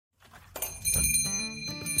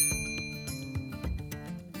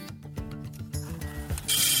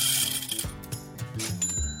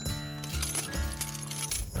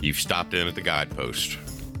You've stopped in at the Guidepost,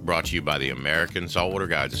 brought to you by the American Saltwater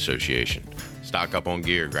Guides Association. Stock up on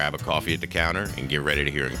gear, grab a coffee at the counter, and get ready to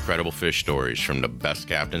hear incredible fish stories from the best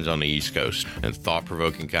captains on the East Coast and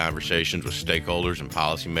thought-provoking conversations with stakeholders and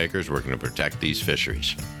policymakers working to protect these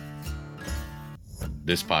fisheries.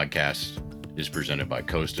 This podcast is presented by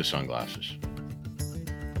Costa Sunglasses.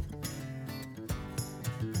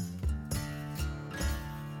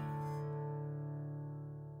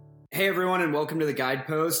 Hey everyone, and welcome to the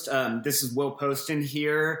Guidepost. This is Will Poston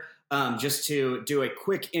here, just to do a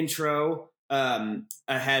quick intro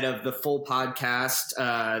ahead of the full podcast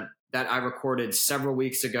that I recorded several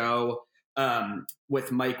weeks ago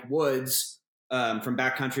with Mike Woods from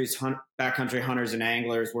Backcountry Hunters and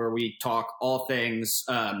Anglers, where we talk all things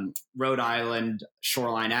Rhode Island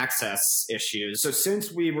shoreline access issues. So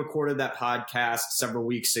since we recorded that podcast several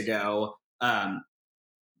weeks ago,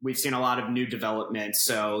 we've seen a lot of new developments.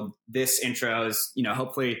 So this intro is,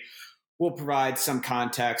 hopefully will provide some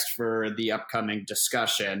context for the upcoming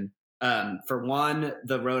discussion. For one,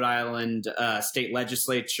 the Rhode Island state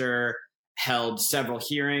legislature held several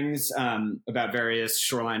hearings about various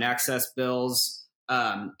shoreline access bills.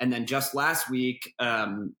 And then just last week,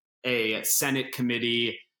 a Senate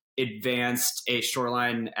committee advanced a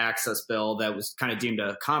shoreline access bill that was kind of deemed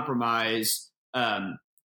a compromise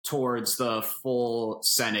towards the full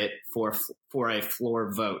Senate for a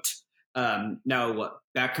floor vote. Now,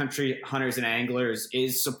 Backcountry Hunters and Anglers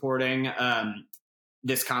is supporting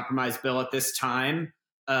this compromise bill at this time,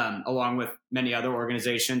 along with many other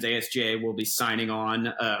organizations. ASGA will be signing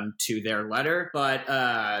on to their letter, but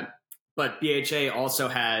BHA also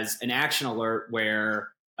has an action alert where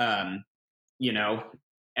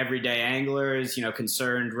everyday anglers,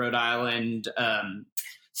 concerned Rhode Island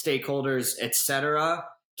stakeholders, etc.,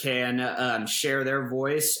 can share their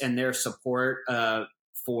voice and their support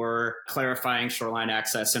for clarifying shoreline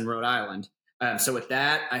access in Rhode Island. So with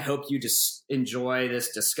that, I hope you just enjoy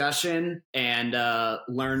this discussion and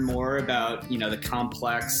learn more about, the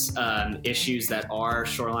complex issues that are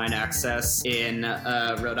shoreline access in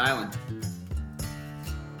Rhode Island.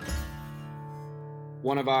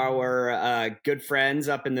 One of our good friends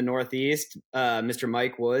up in the Northeast, Mr.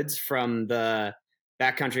 Mike Woods from the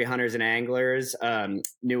Backcountry Hunters and Anglers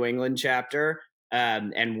New England chapter,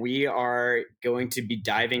 and we are going to be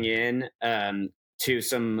diving in to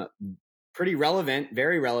some pretty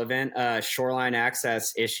very relevant shoreline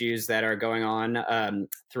access issues that are going on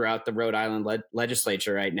throughout the Rhode Island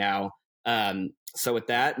legislature right now. So with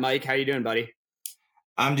that, Mike, how you doing, buddy?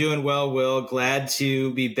 I'm doing well, Will. Glad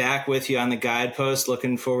to be back with you on the Guidepost.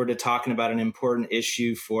 Looking forward to talking about an important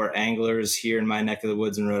issue for anglers here in my neck of the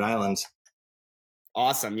woods in Rhode Island.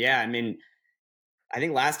 Awesome. Yeah. I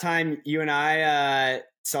think last time you and I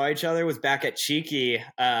saw each other was back at Cheeky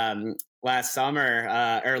last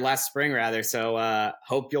spring rather. So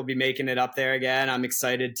hope you'll be making it up there again. I'm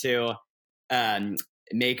excited to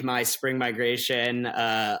make my spring migration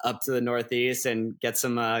up to the Northeast and get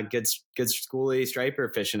some good schooly striper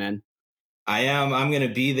fishing in. I am. I'm going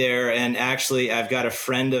to be there. And actually, I've got a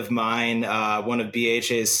friend of mine, one of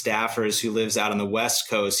BHA's staffers who lives out on the West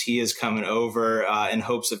Coast. He is coming over in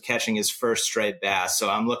hopes of catching his first striped bass. So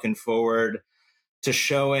I'm looking forward to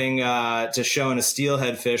showing a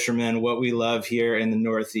steelhead fisherman what we love here in the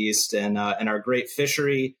Northeast and our great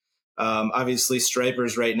fishery. Obviously,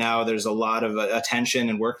 stripers right now, there's a lot of attention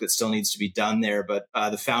and work that still needs to be done there. But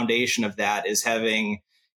the foundation of that is having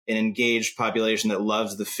an engaged population that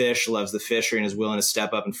loves the fish, loves the fishery, and is willing to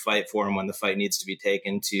step up and fight for them when the fight needs to be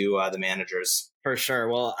taken to the managers. For sure.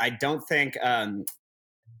 Well, I don't think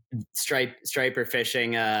striper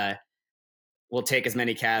fishing will take as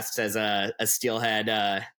many casts as a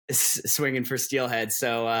steelhead swinging for steelhead.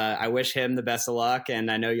 So I wish him the best of luck, and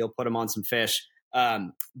I know you'll put him on some fish.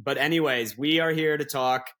 But anyways, we are here to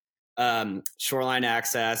talk shoreline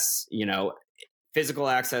access. Physical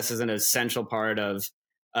access is an essential part of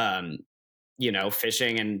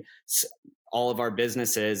fishing and all of our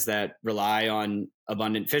businesses that rely on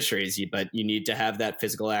abundant fisheries, but you need to have that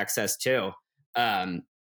physical access too.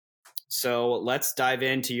 So let's dive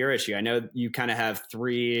into your issue. I know you kind of have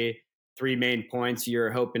three main points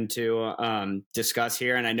you're hoping to discuss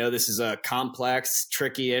here. And I know this is a complex,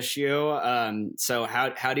 tricky issue. So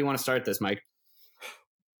how do you want to start this, Mike?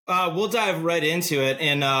 We'll dive right into it.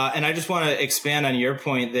 And I just want to expand on your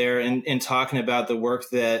point there in talking about the work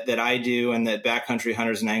that I do and that Backcountry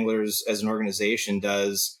Hunters and Anglers as an organization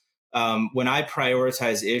does. When I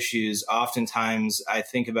prioritize issues, oftentimes I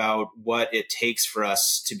think about what it takes for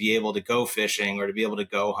us to be able to go fishing or to be able to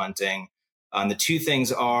go hunting. The two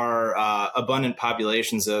things are abundant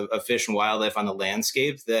populations of fish and wildlife on the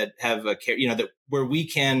landscape that have that where we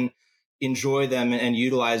can enjoy them and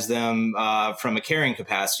utilize them from a carrying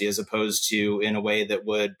capacity, as opposed to in a way that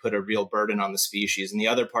would put a real burden on the species. And the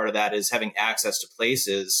other part of that is having access to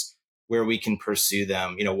places where we can pursue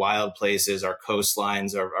them, wild places, our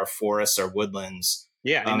coastlines, our forests, our woodlands.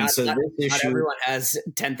 Yeah, I mean, not everyone has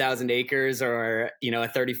 10,000 acres or, a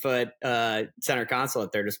 30-foot center console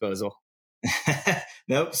at their disposal.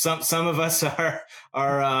 Nope. Some of us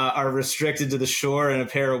are restricted to the shore and a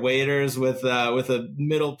pair of waders with a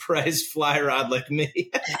middle priced fly rod like me.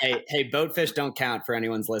 hey, boatfish don't count for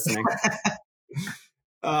anyone's listening.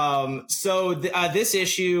 So this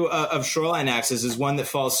issue of shoreline access is one that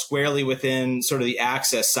falls squarely within sort of the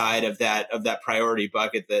access side of that priority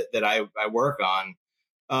bucket that I work on.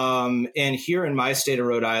 And here in my state of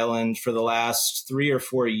Rhode Island, for the last 3 or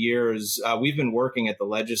 4 years, we've been working at the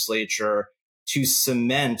legislature to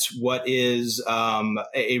cement what is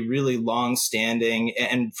a really long-standing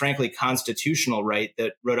and frankly constitutional right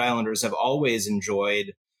that Rhode Islanders have always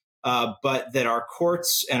enjoyed, but that our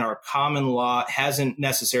courts and our common law hasn't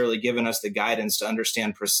necessarily given us the guidance to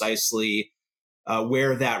understand precisely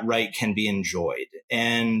where that right can be enjoyed.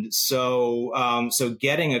 And so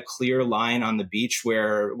getting a clear line on the beach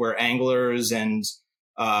where anglers and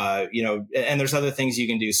and there's other things you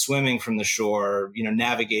can do, swimming from the shore,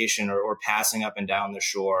 navigation or passing up and down the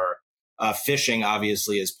shore. Fishing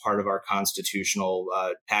obviously is part of our constitutional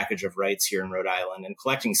package of rights here in Rhode Island, and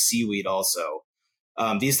collecting seaweed also.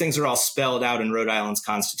 These things are all spelled out in Rhode Island's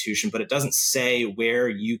constitution, but it doesn't say where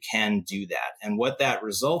you can do that. And what that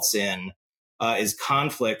results in is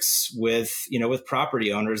conflicts with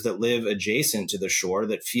property owners that live adjacent to the shore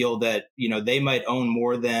that feel that, they might own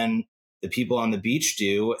more than the people on the beach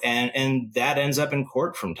do. And that ends up in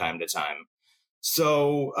court from time to time.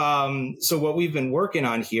 So what we've been working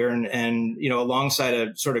on here and alongside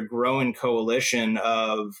a sort of growing coalition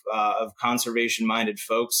of conservation minded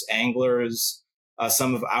folks, anglers,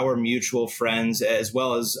 some of our mutual friends, as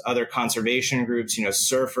well as other conservation groups,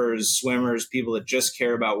 surfers, swimmers, people that just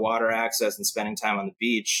care about water access and spending time on the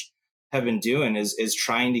beach, have been doing is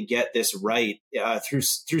trying to get this right through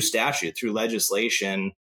statute, through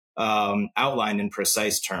legislation, outlined in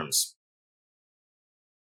precise terms.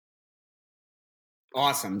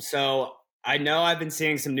 Awesome. So I know I've been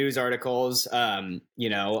seeing some news articles,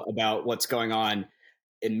 about what's going on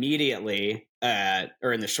immediately,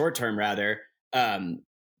 or in the short term rather.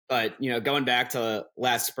 But going back to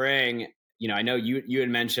last spring, I know you had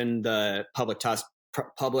mentioned the public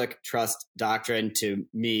trust doctrine to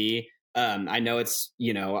me. I know it's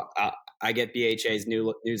I get BHA's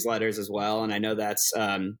new newsletters as well, and I know that's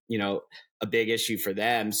a big issue for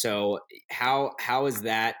them. So how is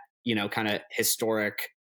that kind of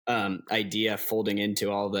historic idea folding into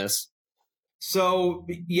all this? So,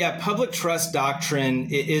 yeah, public trust doctrine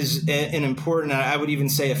is an important, I would even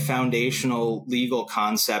say a foundational legal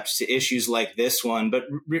concept to issues like this one, but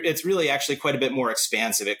it's really actually quite a bit more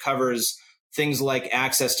expansive. It covers things like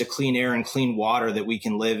access to clean air and clean water that we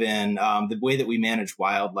can live in, the way that we manage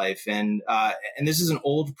wildlife. And this is an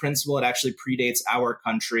old principle. It actually predates our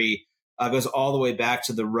country, goes all the way back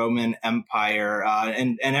to the Roman Empire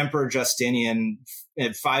and Emperor Justinian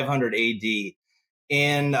at 500 AD.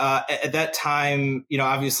 And at that time,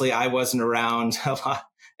 obviously I wasn't around a lot,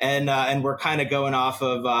 and we're kind of going off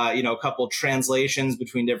of a couple translations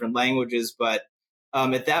between different languages. But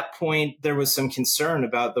at that point, there was some concern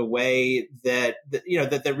about the way that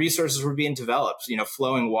the resources were being developed.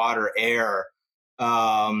 Flowing water, air,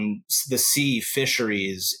 the sea,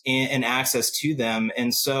 fisheries, and access to them.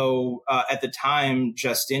 And so at the time,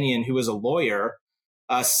 Justinian, who was a lawyer,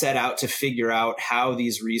 set out to figure out how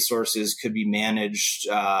these resources could be managed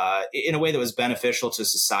in a way that was beneficial to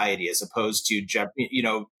society, as opposed to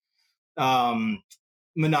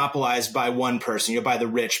monopolized by one person, by the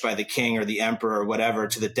rich, by the king or the emperor or whatever,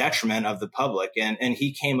 to the detriment of the public. And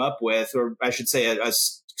he came up with, or I should say, a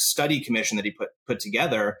study commission that he put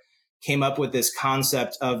together came up with this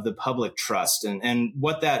concept of the public trust. And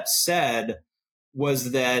what that said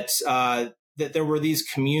was that that there were these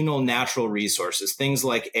communal natural resources, things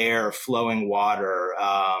like air, flowing water,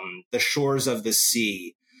 the shores of the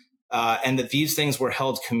sea, and that these things were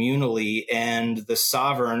held communally, and the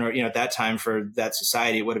sovereign, or at that time for that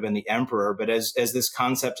society, it would have been the emperor. But as this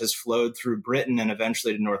concept has flowed through Britain and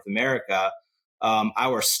eventually to North America,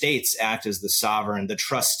 our states act as the sovereign, the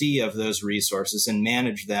trustee of those resources, and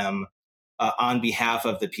manage them on behalf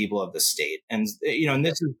of the people of the state. And and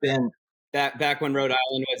this has been back when Rhode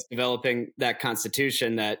Island was developing that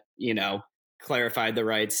constitution that clarified the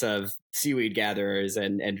rights of seaweed gatherers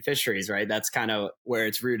and fisheries, right? That's kind of where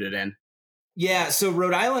it's rooted in. Yeah, so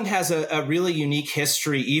Rhode Island has a really unique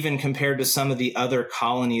history, even compared to some of the other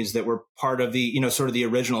colonies that were part of the, sort of the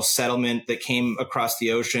original settlement that came across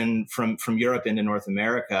the ocean from Europe into North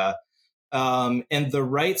America. And the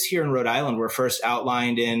rights here in Rhode Island were first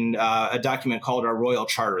outlined in a document called our Royal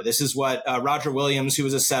Charter. This is what Roger Williams, who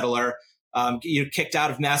was a settler, kicked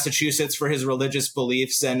out of Massachusetts for his religious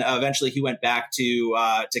beliefs, and eventually he went back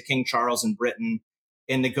to King Charles in Britain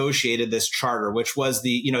and negotiated this charter, which was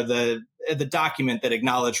the document that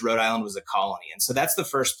acknowledged Rhode Island was a colony. And so that's the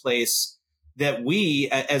first place that we,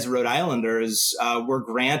 as Rhode Islanders, were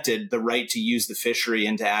granted the right to use the fishery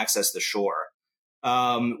and to access the shore.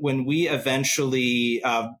 When we eventually,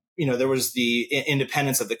 there was the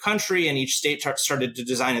independence of the country, and each state started to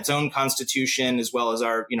design its own constitution, as well as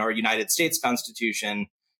our United States Constitution.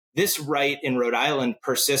 This right in Rhode Island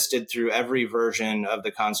persisted through every version of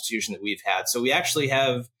the Constitution that we've had. So we actually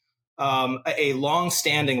have a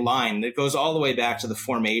long-standing line that goes all the way back to the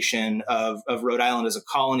formation of Rhode Island as a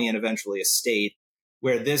colony and eventually a state,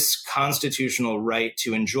 where this constitutional right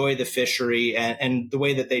to enjoy the fishery and the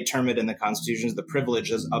way that they term it in the Constitution is the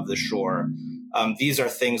privileges of the shore. These are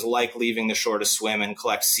things like leaving the shore to swim and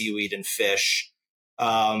collect seaweed and fish.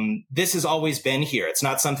 This has always been here. It's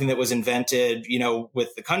not something that was invented,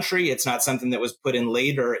 with the country. It's not something that was put in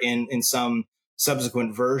later in some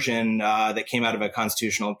subsequent version that came out of a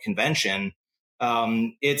constitutional convention.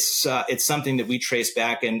 It's something that we trace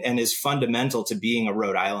back and is fundamental to being a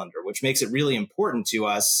Rhode Islander, which makes it really important to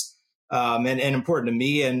us and important to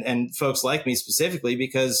me and folks like me specifically,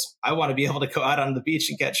 because I want to be able to go out on the beach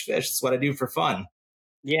and catch fish. It's what I do for fun.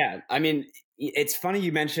 Yeah. I mean, it's funny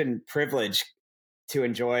you mentioned privilege to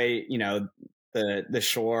enjoy, the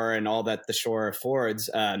shore and all that the shore affords.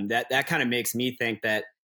 That kind of makes me think that,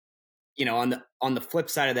 on the flip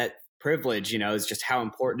side of that privilege, is just how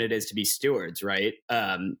important it is to be stewards, right?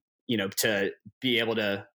 To be able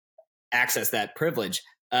to access that privilege.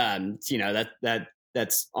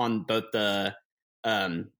 That's on both the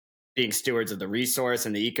being stewards of the resource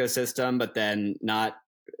and the ecosystem, but then not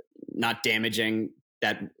damaging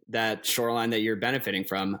that shoreline that you're benefiting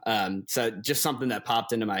from. So just something that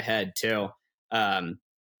popped into my head too.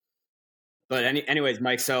 But anyways,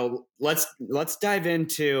 Mike, so let's dive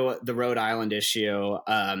into the Rhode Island issue.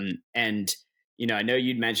 And, I know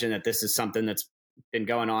you'd mentioned that this is something that's been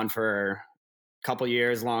going on for a couple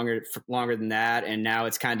years, longer than that. And now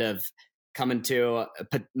it's kind of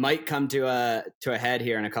might come to a head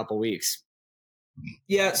here in a couple weeks.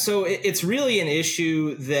 Yeah, so it's really an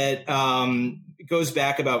issue that goes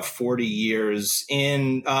back about 40 years.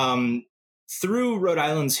 Through Rhode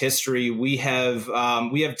Island's history, we have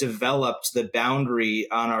developed the boundary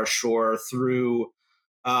on our shore through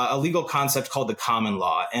a legal concept called the common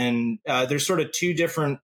law. And there's sort of two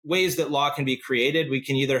different ways that law can be created. We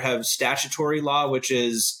can either have statutory law, which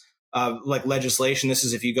is like legislation. This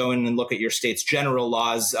is if you go in and look at your state's general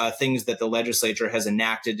laws, things that the legislature has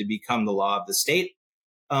enacted to become the law of the state.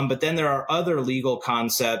 But then there are other legal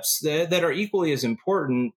concepts that are equally as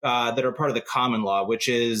important that are part of the common law, which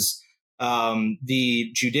is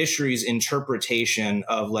the judiciary's interpretation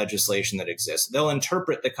of legislation that exists. They'll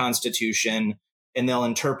interpret the Constitution and they'll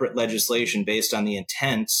interpret legislation based on the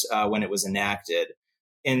intent when it was enacted.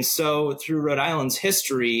 And so through Rhode Island's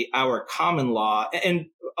history, our common law, and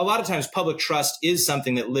a lot of times public trust is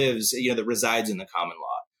something that lives, that resides in the common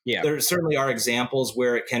law. Yeah. There certainly are examples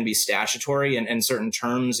where it can be statutory and certain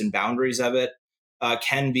terms and boundaries of it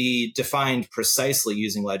can be defined precisely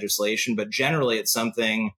using legislation. But generally, it's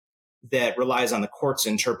something that relies on the court's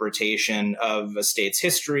interpretation of a state's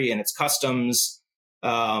history and its customs.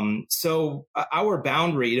 So our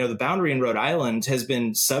boundary, the boundary in Rhode Island has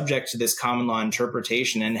been subject to this common law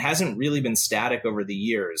interpretation and hasn't really been static over the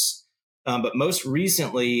years. But most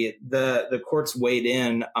recently, the courts weighed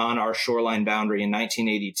in on our shoreline boundary in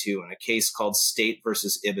 1982 in a case called State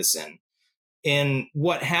versus Ibison. And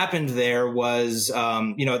what happened there was,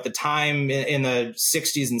 at the time in the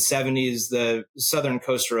 60s and 70s, the southern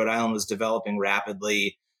coast of Rhode Island was developing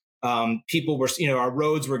rapidly. People were, our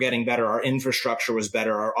roads were getting better. Our infrastructure was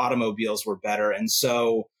better. Our automobiles were better. And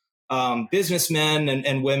so businessmen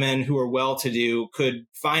and women who were well-to-do could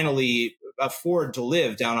finally afford to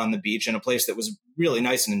live down on the beach in a place that was really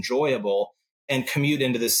nice and enjoyable and commute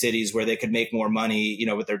into the cities where they could make more money,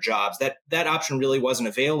 with their jobs. That option really wasn't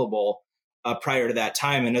available prior to that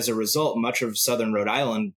time. And as a result, much of southern Rhode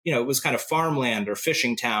Island, it was kind of farmland or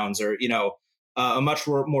fishing towns or, a much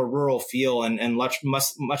more rural feel and much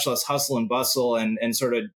less hustle and bustle and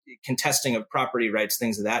sort of contesting of property rights,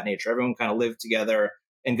 things of that nature. Everyone kind of lived together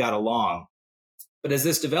and got along. But as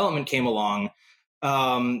this development came along,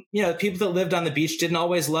 people that lived on the beach didn't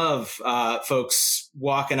always love folks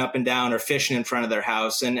walking up and down or fishing in front of their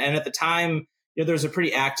house. And at the time, there was a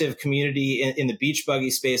pretty active community in the beach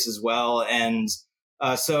buggy space as well. And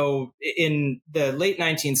so in the late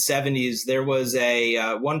 1970s, there was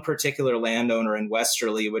a one particular landowner in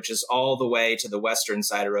Westerly, which is all the way to the western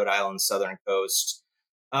side of Rhode Island's southern coast,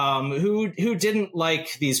 who didn't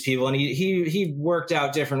like these people. And he worked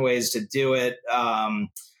out different ways to do it.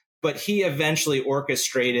 But he eventually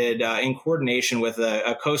orchestrated, in coordination with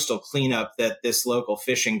a coastal cleanup that this local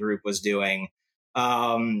fishing group was doing.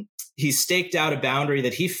 He staked out a boundary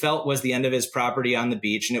that he felt was the end of his property on the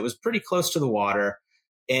beach, and it was pretty close to the water.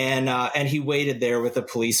 And he waited there with a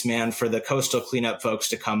policeman for the coastal cleanup folks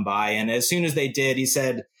to come by. And as soon as they did, he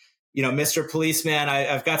said, Mr. Policeman,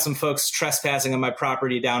 I've got some folks trespassing on my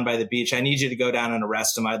property down by the beach. I need you to go down and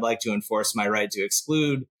arrest them. I'd like to enforce my right to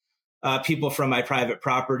exclude people from my private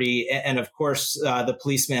property. And of course, the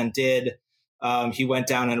policeman did. He went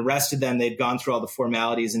down and arrested them. They'd gone through all the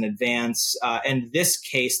formalities in advance. And this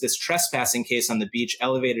case, this trespassing case on the beach,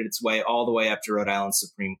 elevated its way all the way up to Rhode Island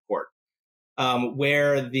Supreme Court,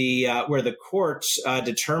 where the court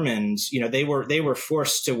determined, they were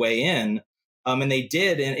forced to weigh in. And they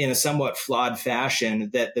did in a somewhat flawed fashion,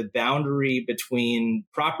 that the boundary between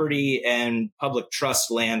property and public trust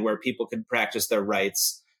land where people could practice their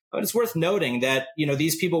rights. But it's worth noting that,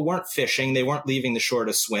 these people weren't fishing. They weren't leaving the shore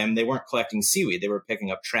to swim. They weren't collecting seaweed. They were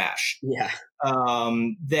picking up trash. Yeah.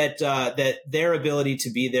 That their ability to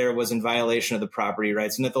be there was in violation of the property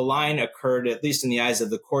rights, and that the line occurred, at least in the eyes of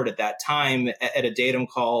the court at that time, at a datum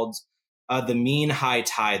called the mean high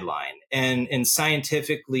tide line. And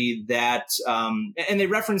scientifically that, and they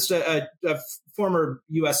referenced a former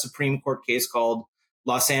U.S. Supreme Court case called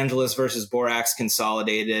Los Angeles versus Borax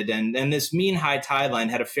Consolidated. And this mean high tide line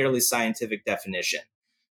had a fairly scientific definition.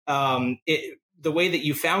 The way that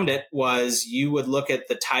you found it was you would look at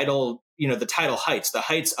the tidal heights, the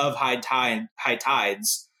heights of high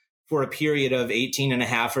tides for a period of 18 and a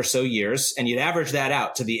half or so years. And you'd average that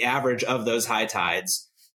out to the average of those high tides.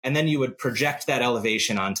 And then you would project that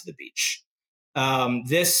elevation onto the beach.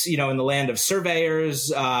 This, in the land of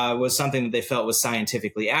surveyors, was something that they felt was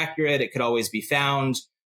scientifically accurate. It could always be found.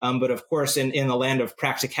 But of course, in the land of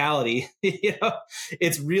practicality,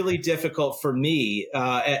 it's really difficult for me,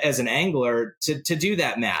 as an angler to do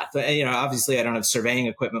that math. Obviously I don't have surveying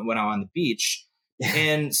equipment when I'm on the beach.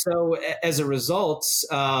 And so as a result,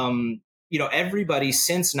 everybody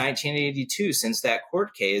since 1982, since that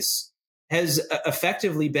court case, has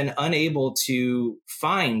effectively been unable to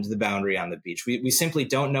find the boundary on the beach. We simply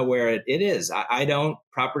don't know where it is. I don't,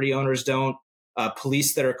 property owners don't,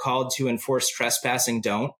 police that are called to enforce trespassing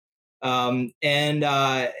don't. And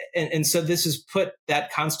so this has put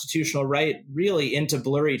that constitutional right really into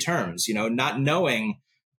blurry terms, not knowing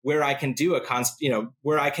where I can do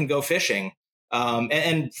where I can go fishing.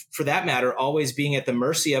 And for that matter, always being at the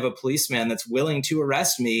mercy of a policeman that's willing to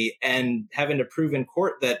arrest me and having to prove in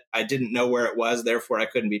court that I didn't know where it was, therefore I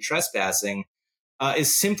couldn't be trespassing,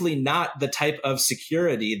 is simply not the type of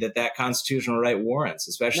security that constitutional right warrants,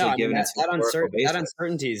 especially given its historical basis. That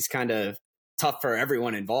uncertainty is kind of tough for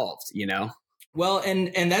everyone involved, Well,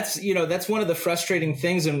 and that's one of the frustrating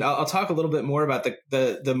things, and I'll talk a little bit more about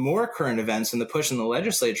the more current events and the push in the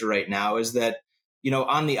legislature right now, is that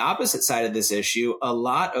on the opposite side of this issue, a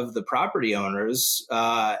lot of the property owners,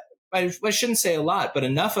 I shouldn't say a lot, but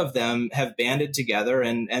enough of them have banded together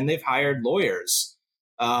and they've hired lawyers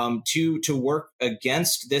to work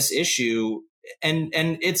against this issue. And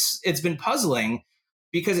it's been puzzling,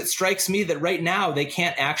 because it strikes me that right now they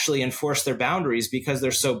can't actually enforce their boundaries because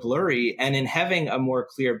they're so blurry. And in having a more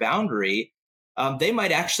clear boundary, they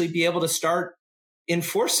might actually be able to start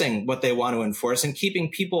enforcing what they want to enforce and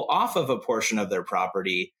keeping people off of a portion of their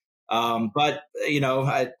property. But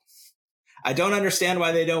I don't understand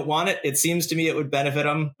why they don't want it. It seems to me it would benefit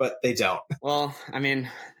them, but they don't. Well,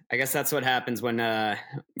 I guess that's what happens when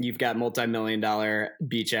you've got multi-million-dollar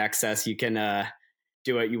beach access. You can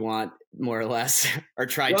do what you want, more or less, or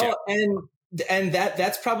try to. And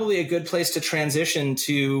that's probably a good place to transition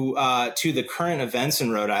to the current events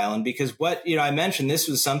in Rhode Island, because what, I mentioned, this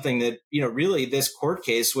was something that, really this court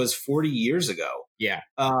case was 40 years ago. Yeah.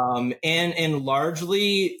 And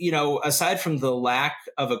largely, aside from the lack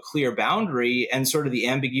of a clear boundary and sort of the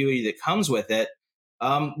ambiguity that comes with it,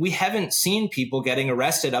 we haven't seen people getting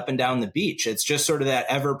arrested up and down the beach. It's just sort of that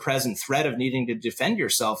ever-present threat of needing to defend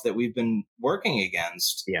yourself that we've been working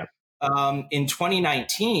against. Yeah. In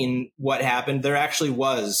 2019, what happened, there actually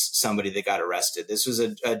was somebody that got arrested. This was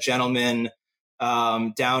a gentleman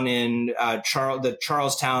down in the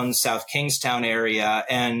Charlestown, South Kingstown area.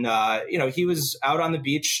 And, he was out on the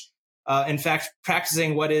beach, in fact,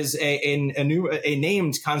 practicing what is a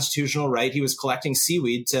named constitutional right. He was collecting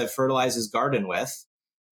seaweed to fertilize his garden with.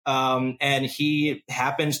 And he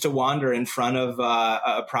happened to wander in front of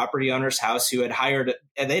a property owner's house who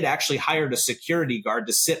they'd actually hired a security guard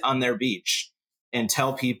to sit on their beach and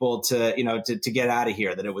tell people to get out of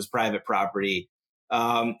here, that it was private property.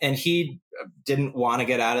 And he didn't want to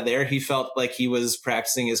get out of there. He felt like he was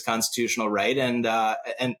practicing his constitutional right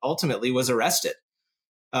and ultimately was arrested.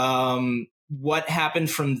 What happened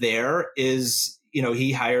from there is,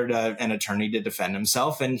 he hired an attorney to defend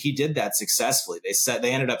himself, and he did that successfully.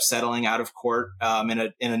 They ended up settling out of court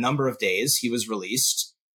in a number of days. He was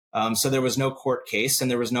released. So there was no court case,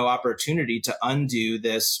 and there was no opportunity to undo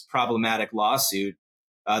this problematic lawsuit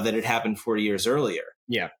that had happened 40 years earlier.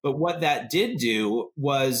 Yeah. But what that did do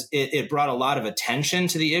was it brought a lot of attention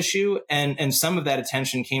to the issue, and some of that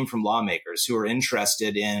attention came from lawmakers who were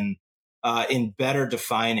interested in better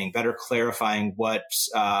defining, better clarifying what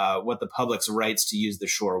the public's rights to use the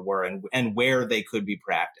shore were and where they could be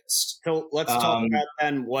practiced. So let's talk about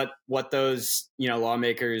then what those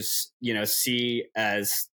lawmakers see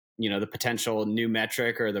as the potential new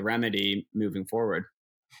metric or the remedy moving forward.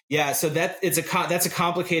 Yeah, so that's a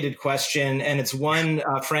complicated question, and it's one,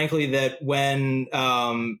 frankly, that when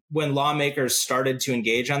lawmakers started to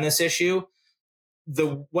engage on this issue,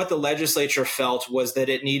 what the legislature felt was that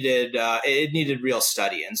it needed real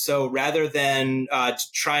study, and so rather than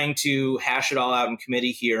trying to hash it all out in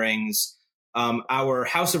committee hearings, our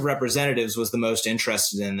House of Representatives was the most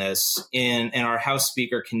interested in this, and our House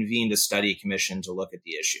Speaker convened a study commission to look at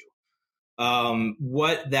the issue.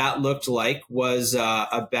 What that looked like was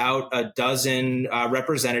about a dozen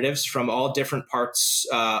representatives from all different parts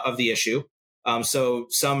of the issue. So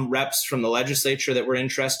some reps from the legislature that were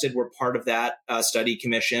interested were part of that study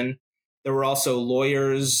commission. There were also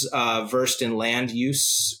lawyers versed in land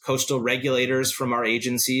use, coastal regulators from our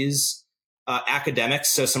agencies, academics,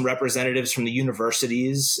 so some representatives from the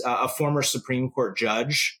universities, a former Supreme Court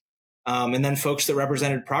judge, and then folks that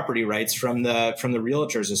represented property rights from the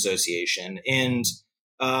Realtors Association. And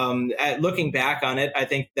looking back on it, I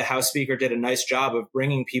think the House Speaker did a nice job of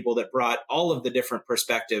bringing people that brought all of the different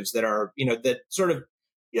perspectives that are, that sort of,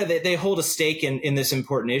 they hold a stake in this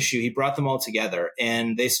important issue. He brought them all together,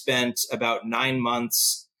 and they spent about 9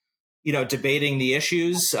 months, debating the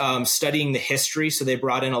issues, studying the history. So they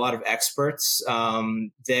brought in a lot of experts.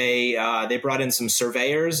 They brought in some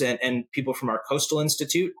surveyors and people from our Coastal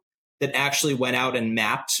Institute that actually went out and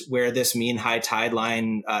mapped where this mean high tide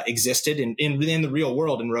line existed in the real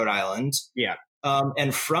world in Rhode Island. Yeah.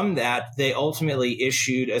 And from that, they ultimately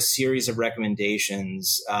issued a series of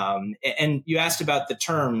recommendations. And you asked about the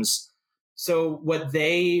terms. So what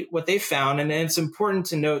they found, and it's important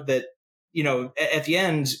to note that, at the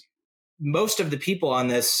end, most of the people on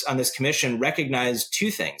this commission recognized two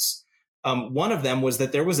things. One of them was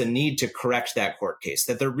that there was a need to correct that court case,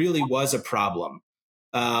 that there really was a problem.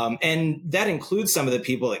 And that includes some of the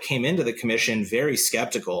people that came into the commission very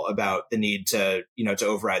skeptical about the need to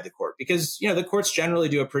override the court, because, the courts generally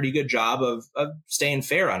do a pretty good job of staying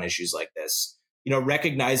fair on issues like this,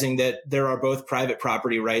 recognizing that there are both private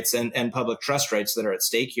property rights and public trust rights that are at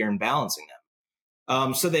stake here and balancing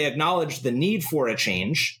them. So they acknowledged the need for a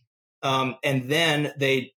change. And then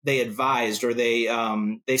they advised, or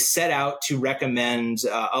they set out to recommend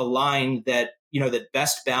a line that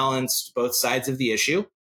best balanced both sides of the issue,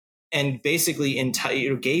 and basically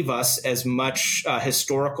gave us as much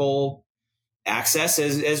historical access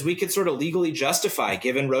as we could sort of legally justify,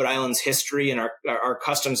 given Rhode Island's history and our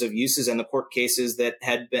customs of uses and the court cases that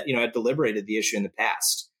had been, had deliberated the issue in the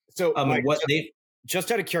past. So Mike,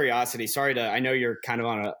 just out of curiosity, I know you're kind of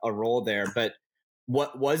on a roll there, but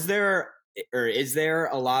what was there, or is there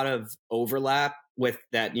a lot of overlap with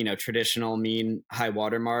that, traditional mean high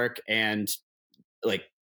watermark and like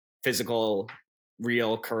physical,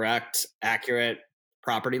 real, correct, accurate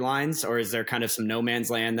property lines? Or is there kind of some no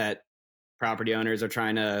man's land that property owners are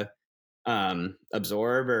trying to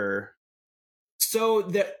absorb? Or so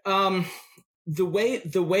the way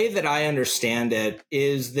that I understand it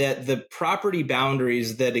is that the property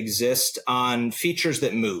boundaries that exist on features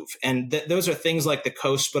that move, and those are things like the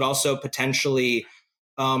coast, but also potentially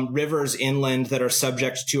rivers inland that are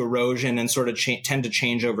subject to erosion and sort of tend to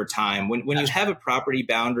change over time. When you have a property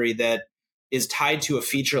boundary that is tied to a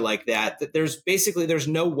feature like that, there's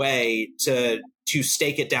no way to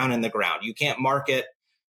stake it down in the ground. You can't mark it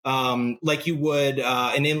like you would.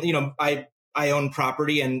 I own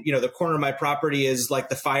property, and the corner of my property is like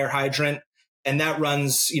the fire hydrant. And that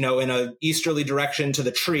runs, in a easterly direction to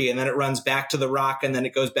the tree, and then it runs back to the rock, and then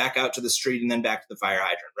it goes back out to the street, and then back to the fire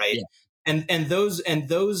hydrant, right? Yeah. And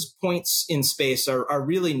those points in space are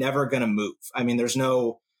really never going to move. I mean, there's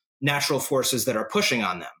no natural forces that are pushing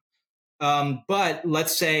on them. But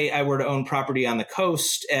let's say I were to own property on the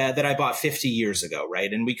coast that I bought 50 years ago,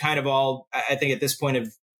 right? And we kind of all, I think at this point, have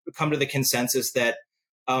come to the consensus that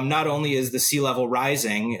not only is the sea level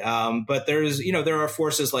rising, but there are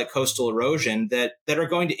forces like coastal erosion that are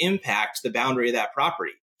going to impact the boundary of that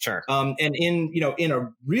property. Sure. And in a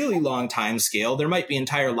really long time scale, there might be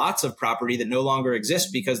entire lots of property that no longer exist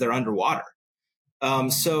because they're underwater.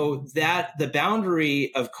 So that the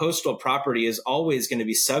boundary of coastal property is always going to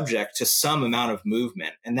be subject to some amount of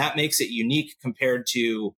movement. And that makes it unique compared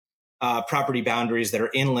to property boundaries that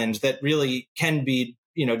are inland that really can be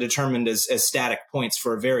determined as static points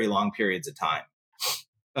for very long periods of time.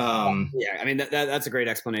 Yeah, I mean, that's a great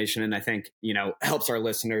explanation. And I think, helps our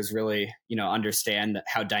listeners really, understand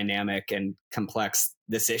how dynamic and complex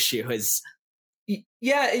this issue is.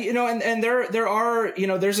 Yeah, and there are,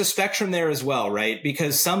 there's a spectrum there as well, right?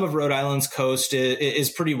 Because some of Rhode Island's coast is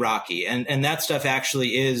pretty rocky, and that stuff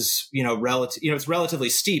actually is, it's relatively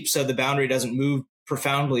steep. So the boundary doesn't move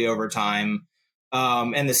profoundly over time.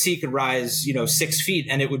 And the sea could rise, 6 feet,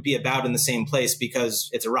 and it would be about in the same place because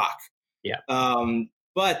it's a rock. Yeah.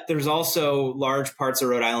 But there's also large parts of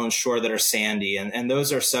Rhode Island shore that are sandy, and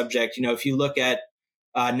those are subject. If you look at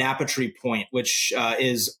Napatree Point, which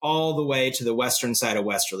is all the way to the western side of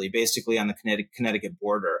Westerly, basically on the Connecticut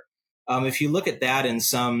border. If you look at that in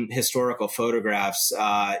some historical photographs,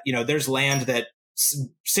 there's land that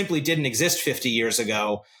simply didn't exist 50 years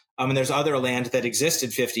ago. And there's other land that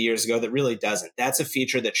existed 50 years ago that really doesn't. That's a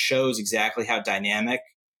feature that shows exactly how dynamic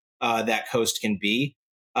that coast can be,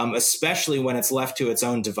 especially when it's left to its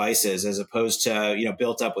own devices, as opposed to,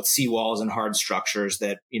 built up with seawalls and hard structures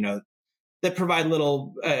that, that provide a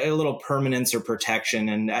little permanence or protection.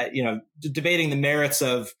 And, debating the merits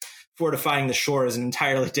of fortifying the shore is an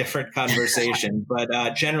entirely different conversation.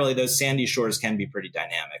 But generally, those sandy shores can be pretty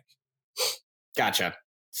dynamic. Gotcha.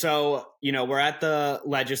 So, we're at the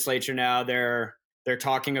legislature now. They're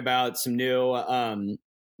talking about some new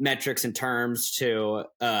metrics and terms to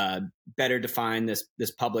better define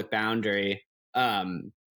this public boundary.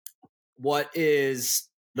 What is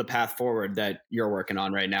the path forward that you're working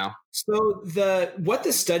on right now? So what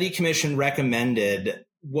the study commission recommended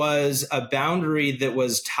was a boundary that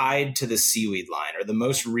was tied to the seaweed line, or the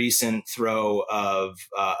most recent throw of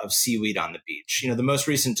seaweed on the beach. The most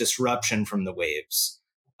recent disruption from the waves.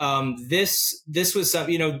 This was some,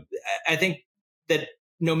 I think that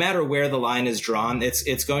no matter where the line is drawn,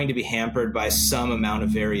 it's going to be hampered by some amount of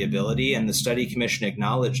variability. And the study commission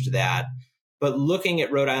acknowledged that. But looking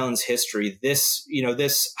at Rhode Island's history,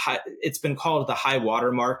 it's been called the high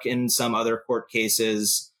water mark in some other court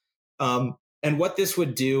cases. And what this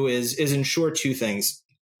would do is ensure two things.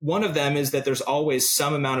 One of them is that there's always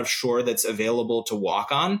some amount of shore that's available to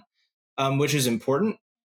walk on, which is important.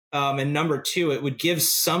 And number two, it would give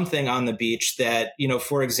something on the beach that,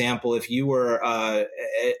 for example, if you were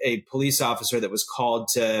a police officer that was called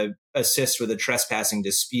to assist with a trespassing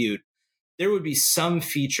dispute, there would be some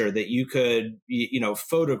feature that you could,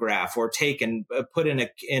 photograph or take and put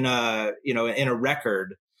in a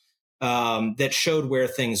record that showed where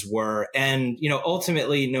things were. And,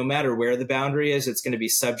 ultimately, no matter where the boundary is, it's going to be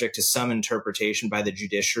subject to some interpretation by the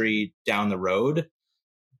judiciary down the road.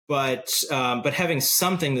 But having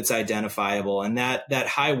something that's identifiable, and that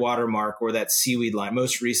high water mark or that seaweed line,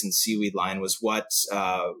 most recent seaweed line, was what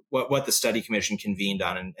the study commission convened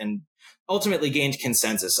on and ultimately gained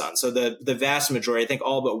consensus on. So the vast majority, I think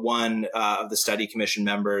all but one of the study commission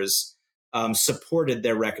members supported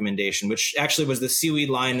their recommendation, which actually was the seaweed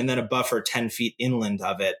line and then a buffer 10 feet inland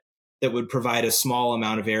of it that would provide a small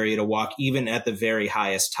amount of area to walk. Even at the very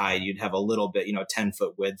highest tide, you'd have a little bit,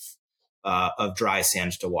 10-foot width of dry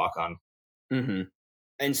sand to walk on. Mm-hmm.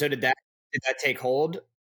 And so did that take hold?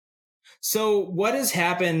 So what has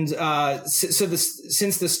happened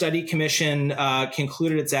since the study commission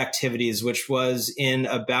concluded its activities, which was in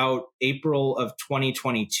about April of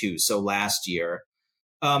 2022, so last year,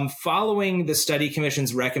 following the study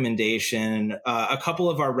commission's recommendation, a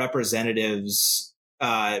couple of our representatives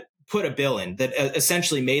put a bill in that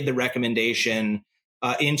essentially made the recommendation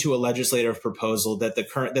into a legislative proposal that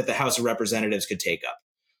the House of Representatives could take up.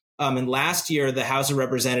 And last year, the House of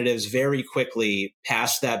Representatives very quickly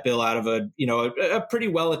passed that bill out of a pretty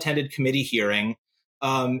well-attended committee hearing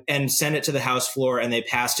and sent it to the House floor, and they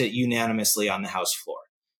passed it unanimously on the House floor.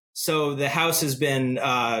 So the House has been,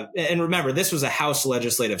 and remember, this was a House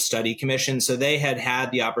Legislative Study Commission. So they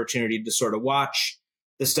had the opportunity to sort of watch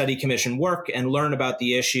the study commission work and learn about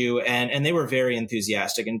the issue. And they were very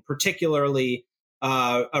enthusiastic, and particularly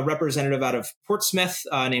a representative out of Portsmouth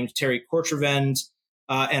named Terry Kortrevend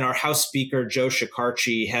and our House Speaker, Joe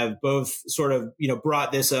Shikarchi, have both sort of,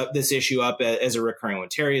 brought this issue up as a recurring one.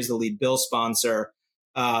 Terry is the lead bill sponsor.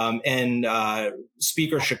 And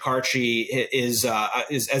Speaker Shikarchi is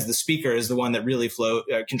as the speaker is the one that really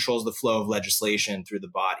controls the flow of legislation through the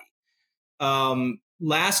body.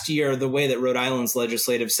 Last year, the way that Rhode Island's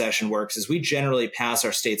legislative session works is we generally pass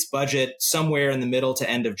our state's budget somewhere in the middle to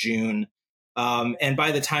end of June. And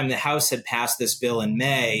by the time the House had passed this bill in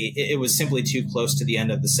May, it was simply too close to the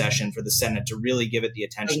end of the session for the Senate to really give it the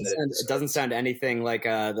attention that it doesn't sound anything like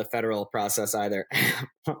the federal process either.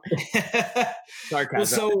 Sarcasm. Well,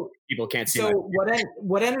 so people can't see. So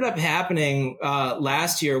what ended up happening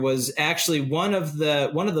last year was actually one of the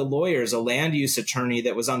lawyers, a land use attorney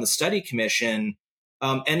that was on the study commission,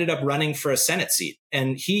 ended up running for a Senate seat,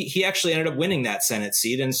 and he actually ended up winning that Senate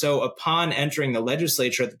seat. And so upon entering the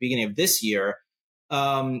legislature at the beginning of this year,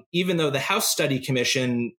 even though the House Study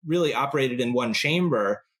Commission really operated in one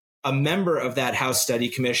chamber, a member of that House Study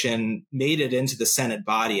Commission made it into the Senate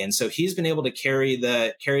body. And so he's been able to carry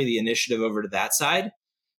the initiative over to that side.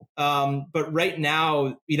 But right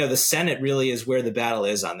now, the Senate really is where the battle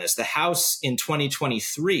is on this. The House in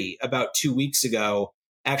 2023, about 2 weeks ago,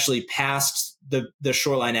 actually passed the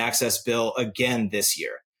Shoreline Access Bill again this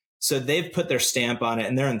year. So they've put their stamp on it,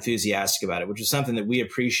 and they're enthusiastic about it, which is something that we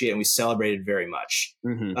appreciate and we celebrated very much.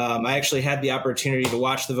 Mm-hmm. I actually had the opportunity to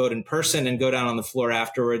watch the vote in person and go down on the floor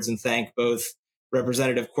afterwards and thank both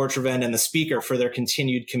Representative Kortrevend and the Speaker for their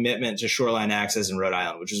continued commitment to shoreline access in Rhode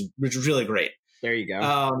Island, which is really great. There you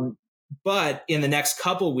go. But in the next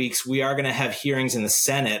couple weeks, we are going to have hearings in the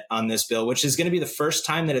Senate on this bill, which is going to be the first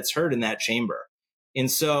time that it's heard in that chamber. And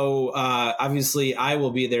so obviously I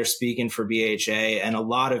will be there speaking for BHA, and a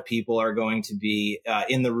lot of people are going to be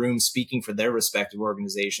in the room speaking for their respective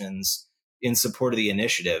organizations in support of the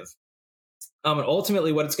initiative. And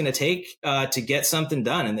ultimately what it's going to take to get something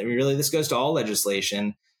done, and really this goes to all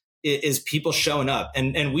legislation, is people showing up.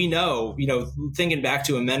 And we know, thinking back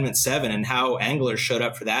to Amendment 7 and how anglers showed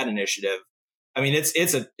up for that initiative. I mean,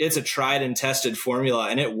 it's a tried and tested formula,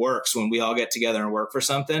 and it works when we all get together and work for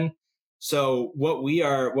something. So what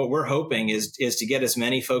we're hoping is to get as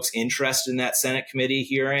many folks interested in that Senate committee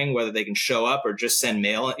hearing, whether they can show up or just send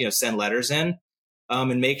letters in,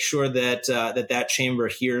 and make sure that that chamber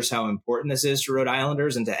hears how important this is to Rhode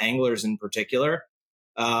Islanders and to anglers in particular,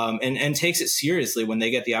 and takes it seriously when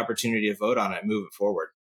they get the opportunity to vote on it and move it forward.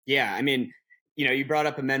 Yeah, I mean, you brought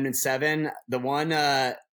up Amendment 7. The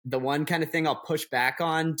one kind of thing I'll push back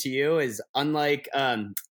on to you is, unlike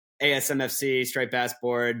ASMFC, Striped Bass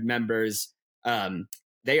Board members,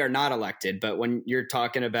 they are not elected. But when you're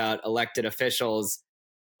talking about elected officials,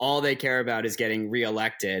 all they care about is getting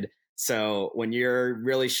reelected. So when you're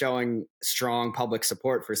really showing strong public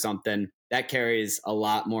support for something, that carries a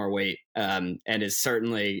lot more weight, and is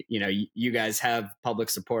certainly, you guys have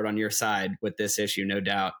public support on your side with this issue, no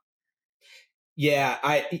doubt. Yeah,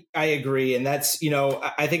 I agree. And that's,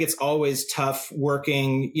 I think it's always tough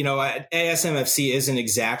working, ASMFC isn't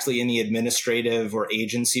exactly in the administrative or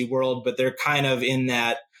agency world, but they're kind of in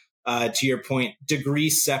that, to your point, degree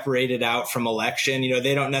separated out from election.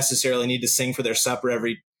 They don't necessarily need to sing for their supper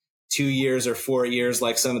every 2 years or 4 years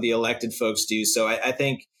like some of the elected folks do. So I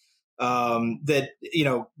think that,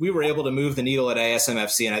 we were able to move the needle at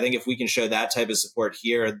ASMFC. And I think if we can show that type of support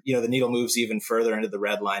here, the needle moves even further into the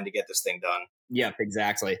red line to get this thing done. Yep,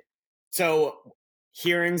 exactly. So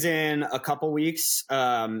hearings in a couple weeks.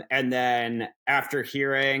 And then after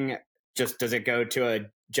hearing, does it go to a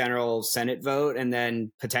general Senate vote and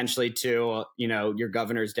then potentially to, your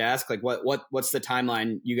governor's desk? Like what's the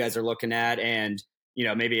timeline you guys are looking at? And,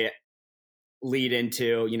 maybe lead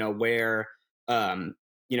into, where,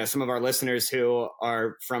 some of our listeners who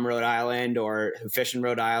are from Rhode Island or who fish in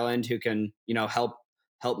Rhode Island, who can,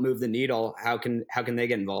 help move the needle. How can they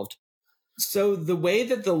get involved? So the way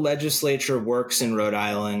that the legislature works in Rhode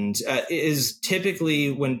Island is typically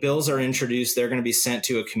when bills are introduced, they're going to be sent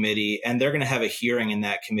to a committee and they're going to have a hearing in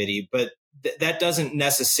that committee. But that doesn't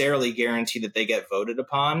necessarily guarantee that they get voted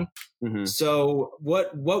upon. Mm-hmm. So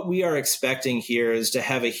what we are expecting here is to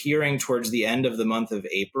have a hearing towards the end of the month of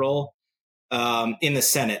April in the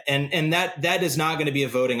Senate. And that is not going to be a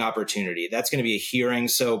voting opportunity. That's going to be a hearing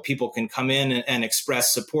so people can come in and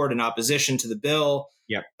express support and opposition to the bill.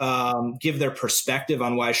 Yep. Give their perspective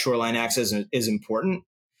on why shoreline access is important.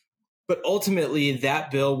 But ultimately,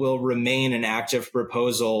 that bill will remain an active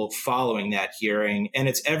proposal following that hearing. And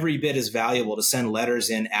it's every bit as valuable to send letters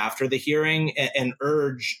in after the hearing and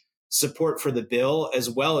urge support for the bill, as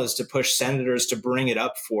well as to push senators to bring it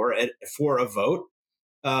up for a vote.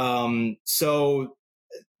 So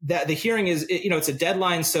that the hearing is, it's a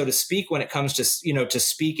deadline, so to speak, when it comes to, to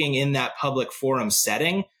speaking in that public forum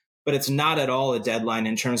setting, but it's not at all a deadline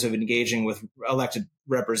in terms of engaging with elected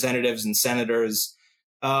representatives and senators.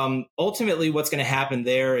 Ultimately, what's going to happen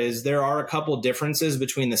there is there are a couple differences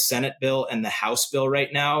between the Senate bill and the House bill right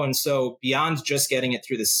now. And so beyond just getting it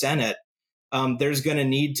through the Senate, there's going to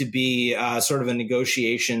need to be sort of a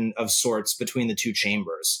negotiation of sorts between the two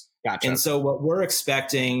chambers. Gotcha. And so what we're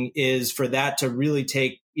expecting is for that to really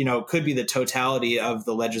take, could be the totality of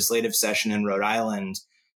the legislative session in Rhode Island.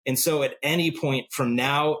 And so at any point from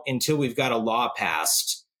now until we've got a law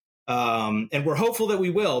passed, and we're hopeful that we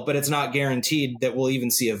will, but it's not guaranteed that we'll even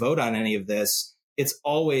see a vote on any of this. It's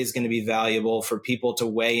always going to be valuable for people to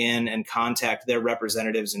weigh in and contact their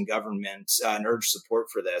representatives in government and urge support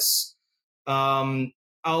for this.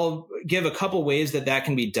 I'll give a couple ways that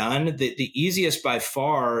can be done. The easiest by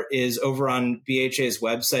far is over on BHA's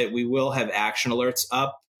website. We will have action alerts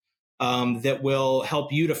up that will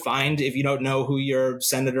help you to find, if you don't know who your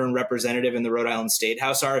senator and representative in the Rhode Island State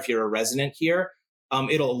House are, if you're a resident here,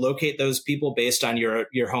 it'll locate those people based on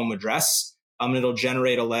your home address. It'll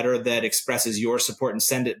generate a letter that expresses your support and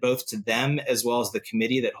send it both to them as well as the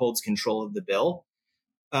committee that holds control of the bill.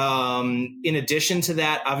 In addition to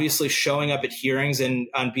that, obviously showing up at hearings and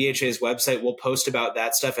on BHA's website, we'll post about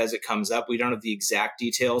that stuff as it comes up. We don't have the exact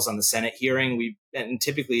details on the Senate hearing. And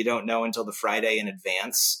typically you don't know until the Friday in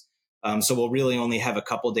advance. So we'll really only have a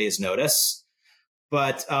couple days notice,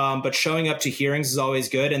 but showing up to hearings is always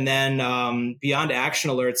good. And then, beyond action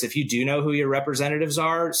alerts, if you do know who your representatives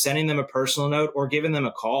are, sending them a personal note or giving them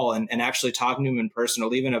a call and actually talking to them in person or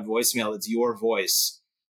leaving a voicemail that's your voice.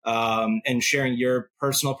 And sharing your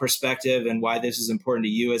personal perspective and why this is important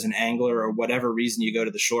to you as an angler or whatever reason you go to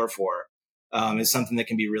the shore for, is something that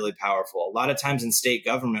can be really powerful. A lot of times in state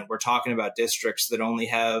government, we're talking about districts that only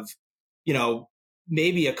have,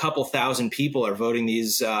 maybe a couple thousand people are voting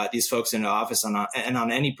these folks into office and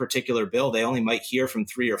on any particular bill, they only might hear from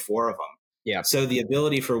 3 or 4 of them. Yeah. So the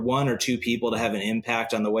ability for 1 or 2 people to have an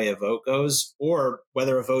impact on the way a vote goes or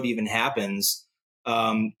whether a vote even happens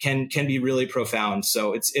can be really profound.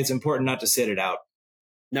 So it's important not to sit it out.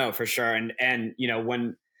 No, for sure. And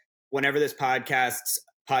whenever this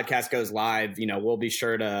podcast goes live, we'll be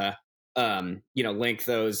sure to link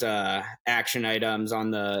those action items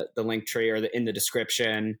on the link tree or in the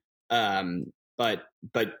description. But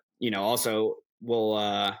also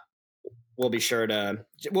we'll be sure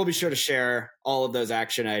to share all of those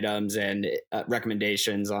action items and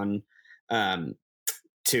recommendations on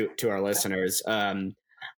to our listeners. Well,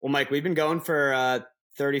 Mike, we've been going for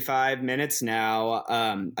 35 minutes now.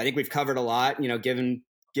 I think we've covered a lot,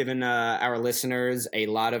 given our listeners a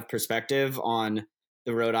lot of perspective on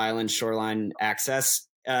the Rhode Island shoreline access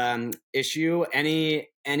issue.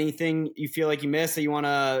 Anything you feel like you missed that you want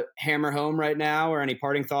to hammer home right now, or any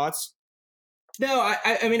parting thoughts? No,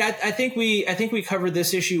 I think we covered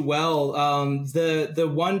this issue well.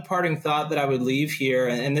 The one parting thought that I would leave here,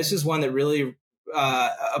 and this is one that really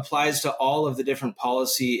applies to all of the different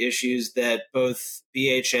policy issues that both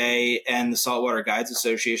BHA and the Saltwater Guides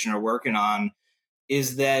Association are working on,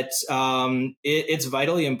 is that it's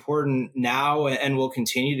vitally important now and will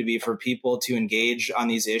continue to be for people to engage on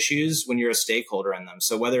these issues when you're a stakeholder in them.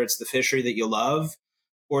 So whether it's the fishery that you love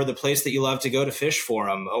or the place that you love to go to fish for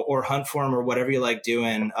them or hunt for them or whatever you like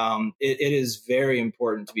doing, it is very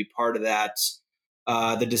important to be part of that,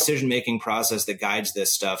 the decision-making process that guides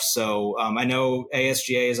this stuff. So I know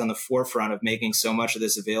ASGA is on the forefront of making so much of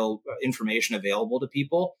this information available to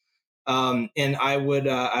people. And I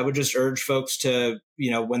would just urge folks to,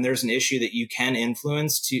 when there's an issue that you can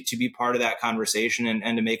influence, to be part of that conversation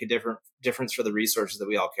and to make a difference for the resources that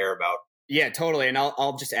we all care about. Yeah, totally. And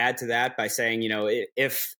I'll just add to that by saying,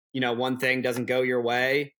 if one thing doesn't go your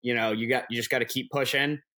way, you just got to keep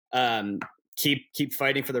pushing, keep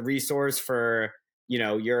fighting for the resource, for,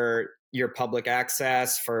 your public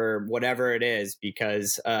access, for whatever it is,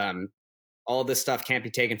 because all this stuff can't be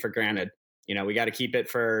taken for granted. We got to keep it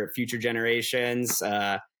for future generations,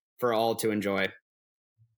 for all to enjoy.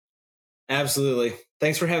 Absolutely.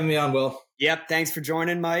 Thanks for having me on, Will. Yep. Thanks for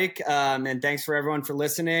joining, Mike. And thanks for everyone for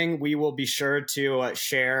listening. We will be sure to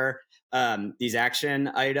share these action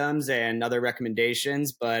items and other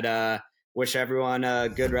recommendations, but wish everyone a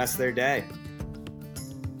good rest of their day.